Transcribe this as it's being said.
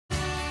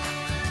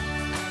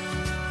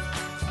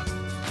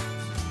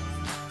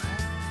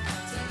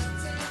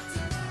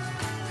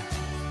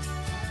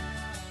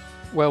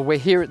Well, we're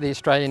here at the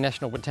Australian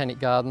National Botanic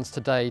Gardens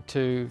today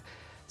to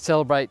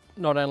celebrate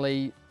not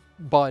only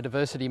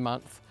Biodiversity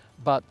Month,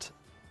 but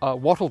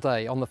Wattle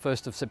Day on the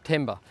 1st of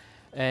September.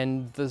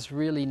 And there's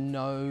really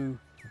no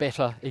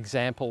better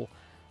example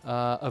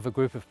of a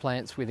group of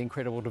plants with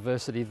incredible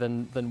diversity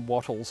than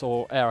wattles,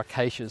 or our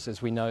acacias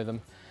as we know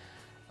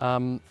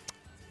them.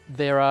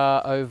 There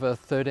are over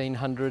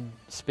 1,300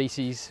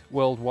 species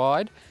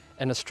worldwide,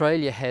 and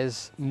Australia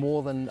has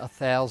more than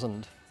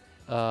 1,000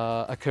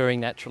 occurring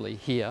naturally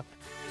here.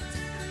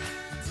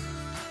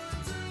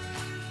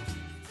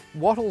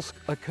 Wattles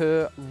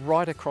occur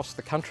right across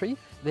the country.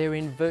 They're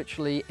in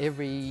virtually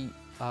every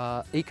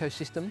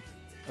ecosystem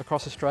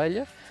across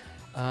Australia.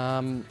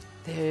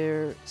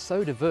 They're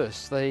so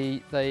diverse.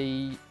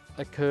 They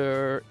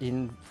occur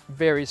in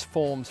various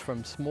forms,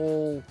 from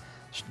small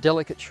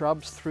delicate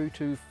shrubs through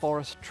to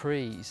forest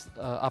trees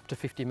up to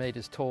 50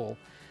 metres tall.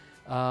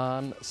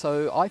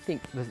 So I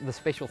think the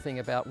special thing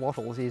about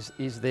wattles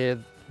is their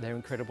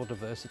incredible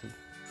diversity.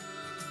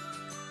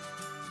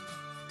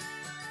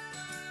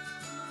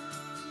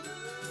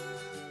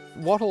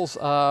 Wattles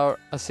are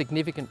a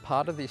significant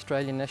part of the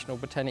Australian National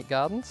Botanic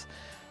Gardens.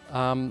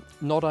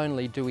 Not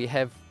only do we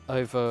have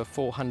over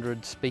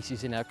 400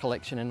 species in our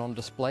collection and on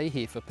display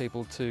here for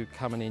people to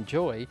come and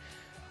enjoy,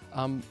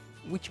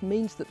 which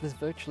means that there's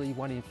virtually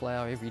one in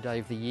flower every day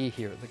of the year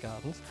here at the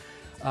gardens.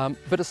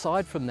 But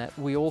aside from that,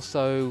 we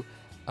also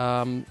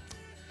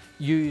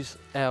use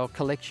our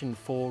collection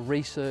for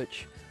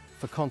research,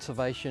 for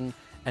conservation,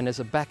 and as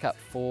a backup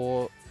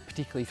for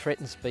particularly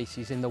threatened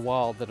species in the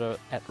wild that are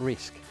at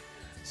risk.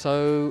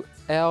 So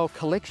our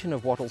collection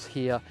of wattles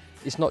here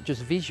is not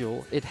just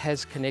visual, it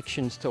has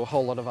connections to a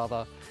whole lot of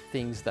other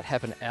things that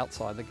happen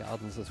outside the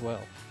gardens as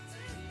well.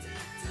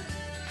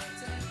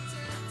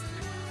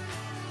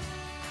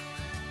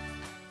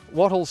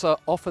 Wattles are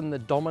often the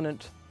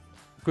dominant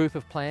group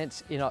of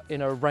plants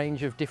in a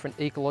range of different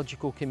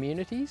ecological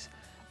communities,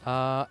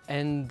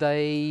 and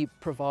they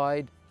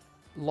provide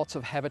lots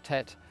of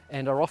habitat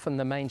and are often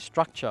the main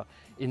structure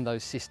in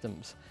those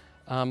systems.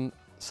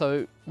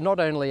 So not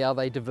only are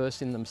they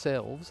diverse in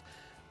themselves,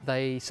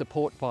 they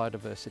support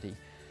biodiversity.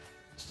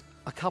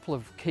 A couple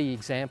of key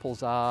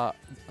examples are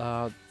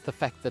the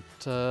fact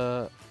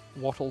that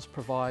wattles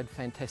provide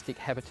fantastic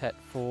habitat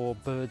for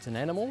birds and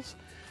animals.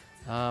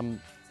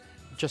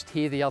 Just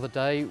here the other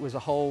day was a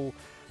whole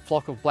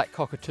flock of black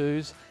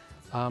cockatoos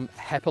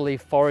happily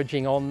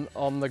foraging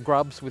on the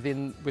grubs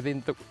within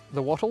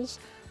the wattles,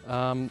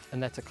 and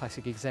that's a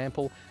classic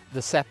example.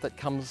 The sap that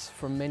comes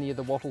from many of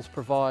the wattles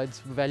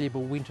provides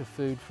valuable winter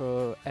food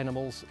for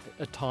animals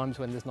at times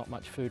when there's not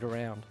much food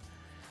around.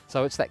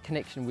 So it's that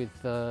connection with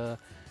the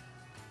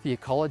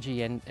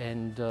ecology and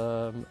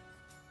our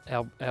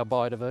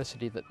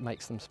biodiversity that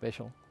makes them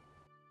special.